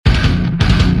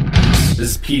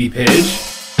This is Petey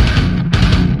Pidge.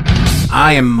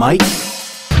 I am Mike.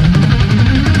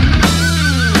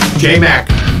 J-Mac.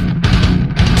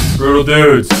 Brutal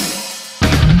Dudes.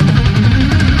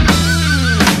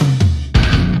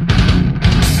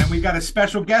 And we got a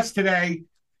special guest today.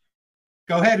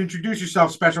 Go ahead, introduce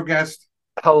yourself, special guest.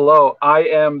 Hello, I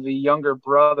am the younger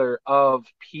brother of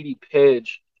Petey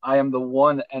Pidge. I am the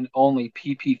one and only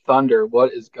PP Thunder.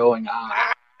 What is going on?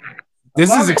 This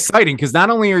is exciting because not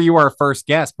only are you our first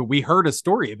guest, but we heard a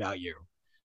story about you.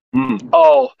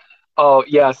 Oh,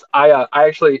 yes. I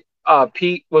actually,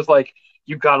 Pete was like,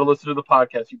 "You got to listen to the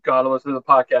podcast. You got to listen to the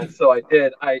podcast." So I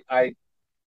did. I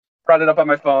brought it up on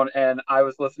my phone and I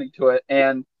was listening to it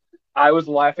and I was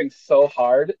laughing so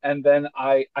hard. And then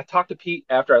I talked to Pete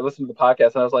after I listened to the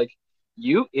podcast and I was like,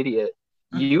 "You idiot!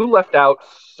 You left out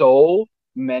so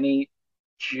many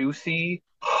juicy,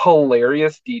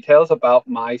 hilarious details about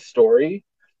my story."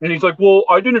 And he's like, "Well,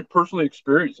 I didn't personally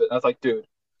experience it." And I was like, "Dude,"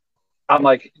 I'm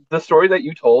like, "The story that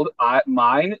you told,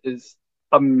 mine is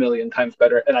a million times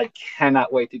better, and I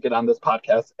cannot wait to get on this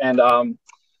podcast and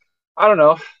I don't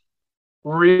know,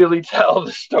 really tell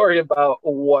the story about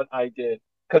what I did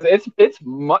because it's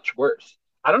much worse.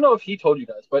 I don't know if he told you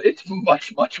guys, but it's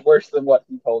much worse than what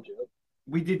he told you."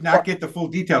 We did not get the full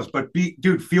details, but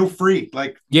dude, feel free.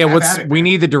 Like, Yeah, we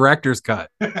need the director's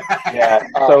cut. Yeah,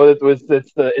 so it's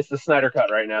the Snyder cut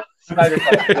right now. Snyder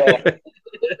cut, yeah.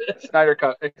 Snyder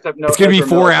cut. Except no, It's gonna be Ezra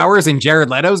 4 Miller. hours, and Jared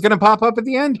Leto's gonna pop up at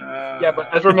the end. Yeah,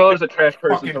 but Ezra Miller's a trash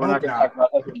person, Fucking so we're not going to hope talk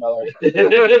about Ezra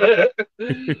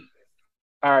Miller.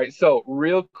 All right, so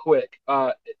real quick,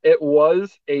 it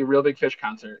was a Real Big Fish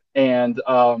concert, and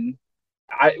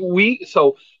we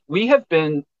have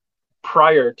been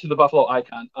prior to the Buffalo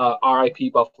Icon,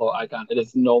 RIP Buffalo Icon. It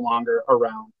is no longer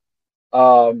around.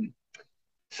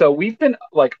 So we've been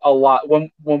like a lot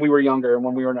when we were younger and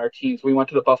when we were in our teens. We went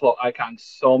to the Buffalo Icon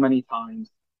so many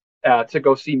times to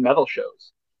go see metal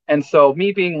shows. And so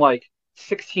me being like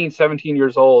 16, 17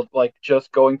 years old, like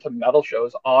just going to metal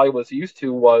shows, all I was used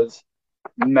to was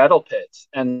metal pits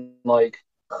and like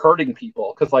hurting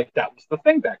people because like that was the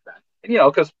thing back then.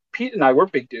 And, because Pete and I were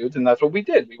big dudes and that's what we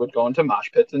did. We would go into mosh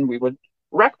pits and we would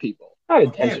wreck people. Not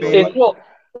intentionally. Well,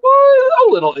 a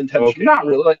little intentionally. Okay. Not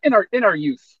really. Like in our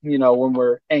youth, when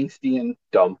we're angsty and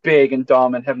dumb, big and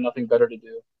dumb and have nothing better to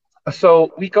do.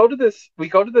 So we go to this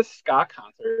ska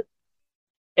concert.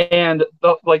 And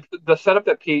the setup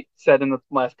that Pete said in the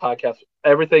last podcast,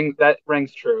 everything that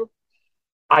rings true.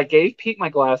 I gave Pete my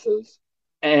glasses,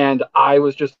 and I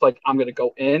was just like, I'm going to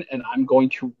go in and I'm going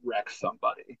to wreck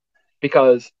somebody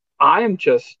because I am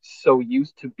just so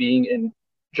used to being in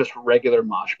just regular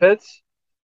mosh pits,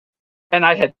 and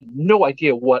I had no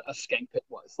idea what a skank pit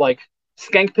was. Like,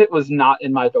 skank pit was not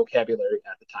in my vocabulary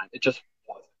at the time. It just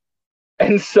wasn't.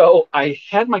 And so I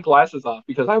had my glasses off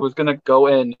because I was going to go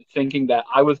in thinking that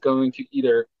I was going to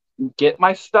either get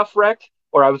my stuff wrecked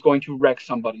or I was going to wreck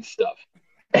somebody's stuff.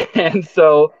 And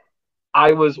so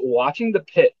I was watching the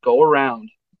pit go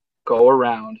around.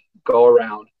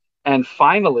 And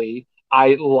finally,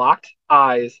 I locked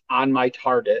eyes on my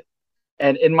target.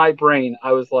 And in my brain,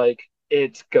 I was like,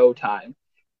 it's go time.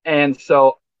 And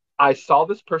so I saw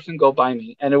this person go by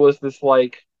me, and it was this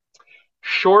like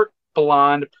short,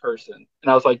 blonde person.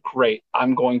 And I was like, great,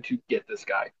 I'm going to get this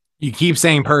guy. You keep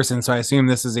saying person, so I assume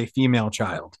this is a female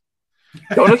child.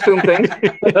 Don't assume things.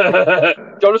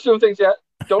 Don't assume things yet.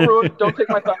 Don't take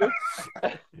my thunder.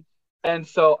 And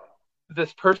so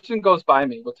this person goes by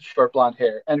me with the short blonde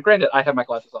hair. And granted, I have my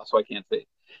glasses off, so I can't see.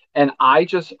 And I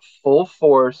just full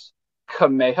force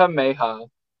Kamehameha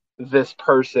this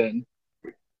person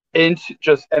and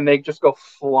they just go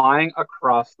flying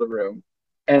across the room.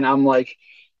 And I'm like,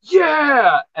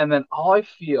 yeah. And then all I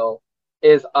feel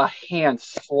is a hand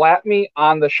slap me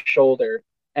on the shoulder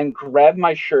and grab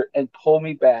my shirt and pull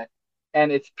me back. And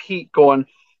it's Pete going,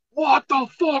 what the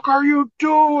fuck are you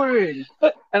doing?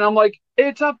 And I'm like,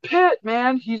 it's a pit,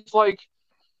 man. He's like,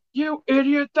 you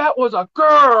idiot, that was a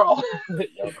girl.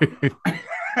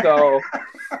 So,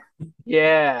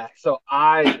 yeah. So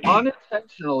I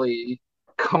unintentionally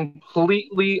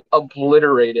completely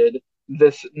obliterated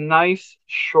this nice,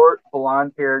 short,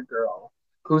 blonde-haired girl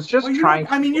who's just trying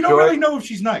to... you don't really know if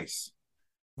she's nice.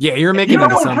 Yeah, you're making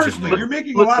an assumption. You're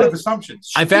making a lot of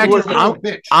assumptions. In fact,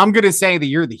 I'm going to say that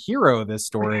you're the hero of this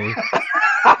story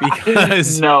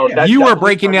because you are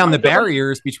breaking down the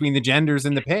barriers between the genders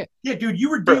in the pit. Yeah, dude, you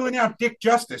were dealing out dick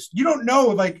justice. You don't know,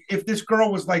 like, if this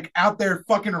girl was like out there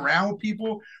fucking around with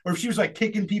people, or if she was like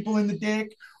kicking people in the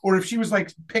dick, or if she was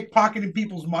like pickpocketing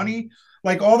people's money,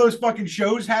 like all those fucking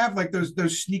shows have, like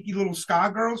those sneaky little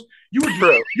ska girls.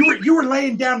 You were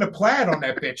laying down the plaid on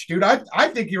that bitch, dude. I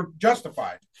think you're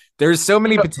justified. There's so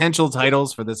many potential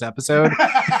titles for this episode.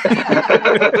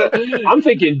 I'm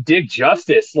thinking Dick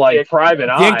Justice, like Private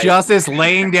Eye. Dick Justice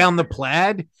laying down the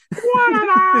plaid.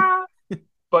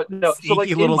 But no, sneaky so like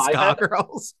little ska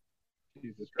girls.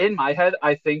 In my head,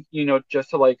 I think, just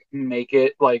to like make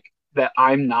it like that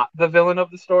I'm not the villain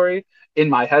of the story. In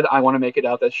my head, I want to make it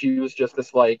out that she was just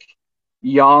this like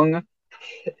young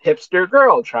hipster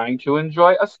girl trying to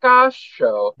enjoy a ska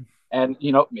show. And,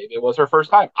 maybe it was her first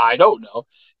time. I don't know.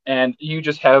 And you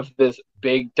just have this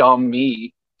big, dumb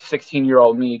me,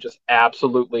 16-year-old me, just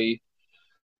absolutely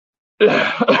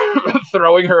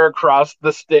throwing her across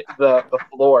the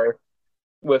floor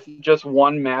with just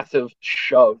one massive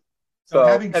shove. So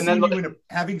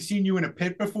having seen you in a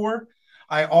pit before,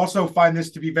 I also find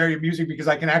this to be very amusing because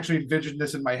I can actually envision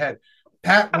this in my head.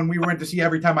 Pat, when we went to see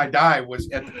Every Time I Die,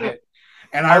 was at the pit,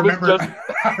 and I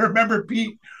remember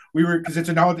Pete. We were, because it's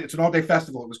an all day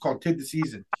festival. It was called Tid the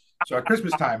Season. So at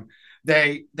Christmas time,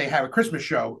 they have a Christmas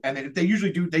show, and they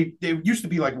usually do. They used to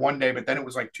be like one day, but then it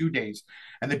was like 2 days.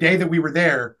 And the day that we were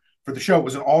there for the show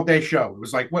was an all day show. It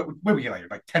was like what we get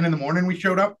like 10 in the morning. We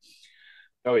showed up.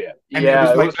 Oh yeah, and it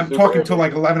was like I'm talking till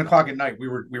like 11 o'clock at night. We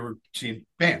were seeing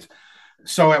bands.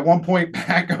 So at one point,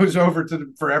 Pat goes over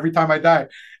for Every Time I Die,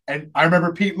 and I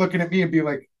remember Pete looking at me and being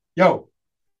like, "Yo,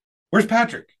 where's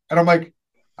Patrick?" And I'm like,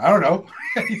 "I don't know."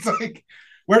 And he's like,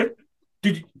 "Where?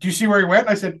 Do you see where he went?" And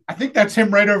I said, "I think that's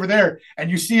him right over there." And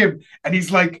you see him, and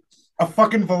he's like a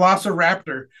fucking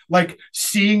velociraptor, like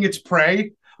seeing its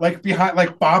prey, like behind,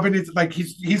 like bobbing. It's like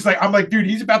he's like, I'm like, dude,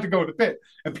 he's about to go in the pit.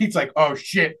 And Pete's like, "Oh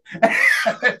shit!"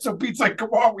 So Pete's like, "Come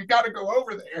on, we got to go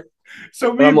over there."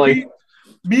 So me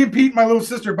and Pete, my little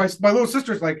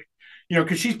sister's like,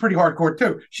 because she's pretty hardcore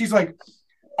too. She's like,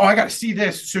 "Oh, I got to see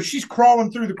this." So she's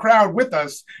crawling through the crowd with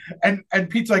us, and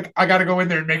Pete's like, "I got to go in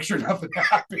there and make sure nothing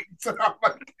happens." And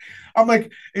I'm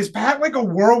like, is Pat like a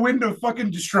whirlwind of fucking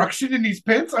destruction in these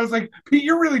pits? I was like, "Pete,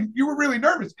 you were really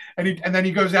nervous." And then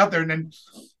he goes out there, and then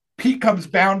Pete comes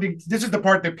bounding. This is the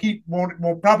part that Pete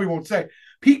probably won't say.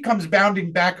 Pete comes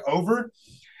bounding back over,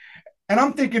 and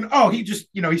I'm thinking, oh, he just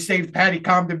he saved Pat, he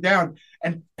calmed him down,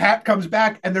 and Pat comes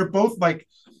back, and they're both like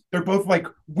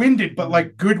winded, but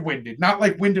like good winded, not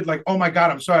like winded like, oh my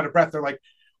god, I'm so out of breath. They're like,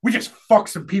 we just fucked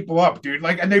some people up, dude.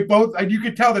 Like, and you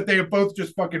could tell that they have both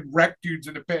just fucking wrecked dudes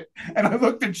in the pit. And I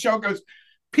looked and Shell goes,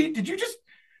 "Pete, did you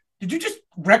just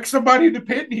wreck somebody in the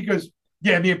pit?" And he goes,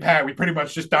 "Yeah, me and Pat, we pretty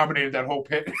much just dominated that whole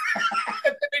pit." And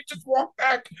then they just walked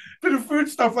back to the food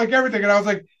stuff like everything. And I was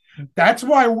like, that's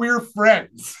why we're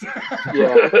friends.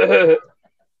 Yeah.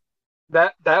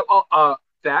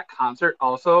 That concert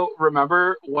also,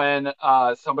 remember when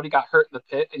somebody got hurt in the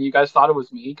pit and you guys thought it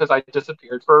was me because I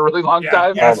disappeared for a really long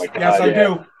time? Yes, oh my God, yes, I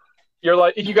do.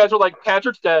 You guys were like,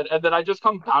 "Patrick's dead," and then I just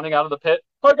come pounding out of the pit.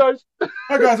 "Hi guys."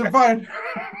 "Hi guys, I'm fine."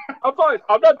 "I'm fine.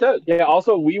 I'm not dead." Yeah.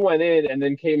 Also, we went in and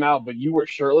then came out, but you were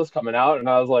shirtless coming out, and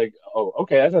I was like, "Oh,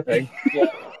 okay, that's a thing." Yeah.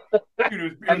 Dude,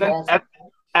 it was and then awesome.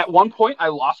 at one point, I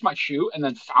lost my shoe and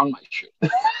then found my shoe. Do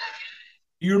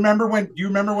you remember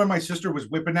when my sister was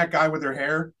whipping that guy with her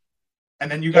hair?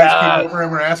 And then you guys came over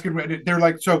and were asking, they're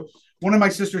like, so one of my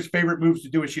sister's favorite moves to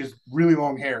do is she has really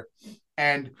long hair.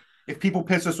 And if people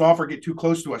piss us off or get too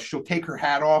close to us, she'll take her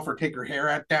hat off or take her hair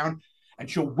hat down, and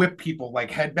she'll whip people,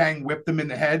 like headbang, whip them in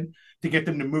the head to get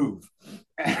them to move.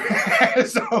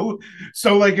 so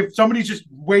like if somebody's just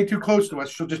way too close to us,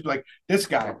 she'll just be like, "This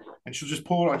guy," and she'll just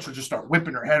pull it on. She'll just start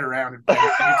whipping her head around, and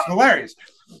it's hilarious.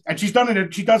 And she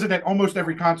does it at almost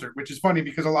every concert, which is funny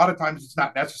because a lot of times it's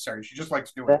not necessary. She just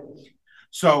likes doing it.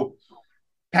 So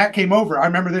Pat came over. I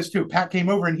remember this too. Pat came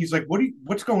over and he's like,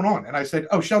 "What's going on?" And I said,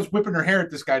 "Oh, Shell's whipping her hair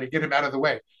at this guy to get him out of the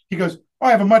way." He goes, "Oh,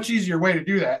 I have a much easier way to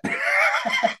do that."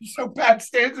 So Pat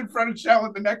stands in front of Shell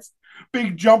at the next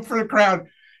big jump for the crowd.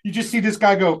 You just see this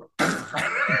guy go,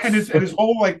 and his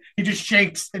whole, like, he just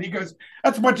shakes, and he goes,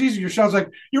 "That's much easier." Shell's like,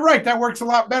 "You're right, that works a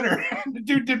lot better." And the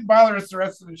dude didn't bother us the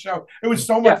rest of the show. It was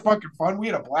so much fucking fun. We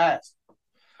had a blast.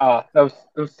 That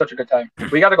was such a good time.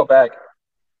 We got to go back.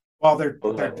 Well, they're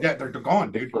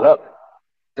gone, dude.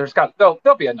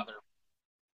 There'll be another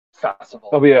festival.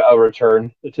 There'll be a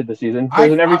return to the season.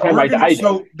 Every time I die.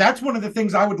 So that's one of the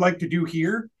things I would like to do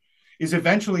here. Is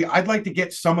eventually I'd like to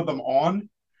get some of them on,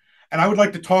 and I would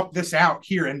like to talk this out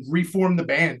here and reform the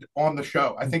band on the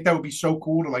show. I think that would be so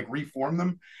cool to like reform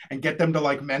them and get them to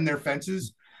like mend their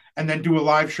fences, and then do a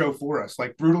live show for us.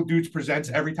 Like Brutal Dudes presents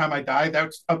Every Time I Die.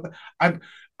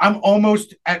 I'm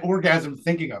almost at orgasm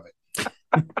thinking of it.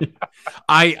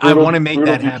 I want to make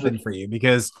that happen for you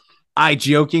because I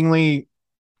jokingly,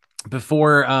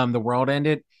 before the world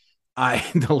ended,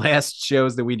 the last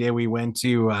shows that we did, we went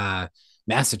to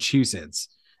Massachusetts,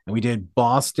 and we did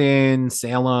Boston,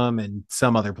 Salem, and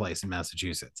some other place in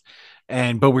Massachusetts.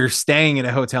 But we were staying at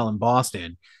a hotel in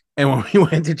Boston, and when we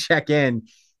went to check in,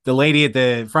 the lady at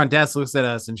the front desk looks at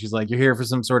us and she's like, "You're here for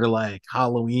some sort of like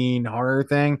Halloween horror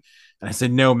thing?" And I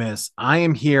said, "No, miss, I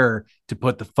am here to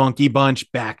put the Funky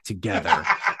Bunch back together,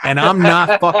 and I'm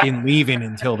not fucking leaving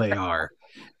until they are."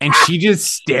 And she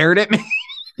just stared at me.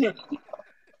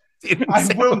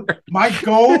 I will. My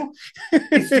goal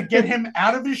is to get him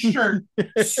out of his shirt,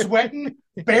 sweating,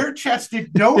 bare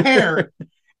chested, no hair,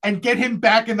 and get him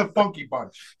back in the Funky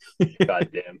Bunch.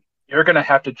 Goddamn. You're going to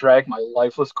have to drag my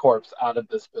lifeless corpse out of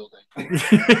this building.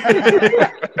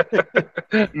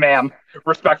 Ma'am.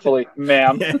 Respectfully,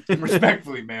 ma'am.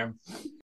 Respectfully, ma'am.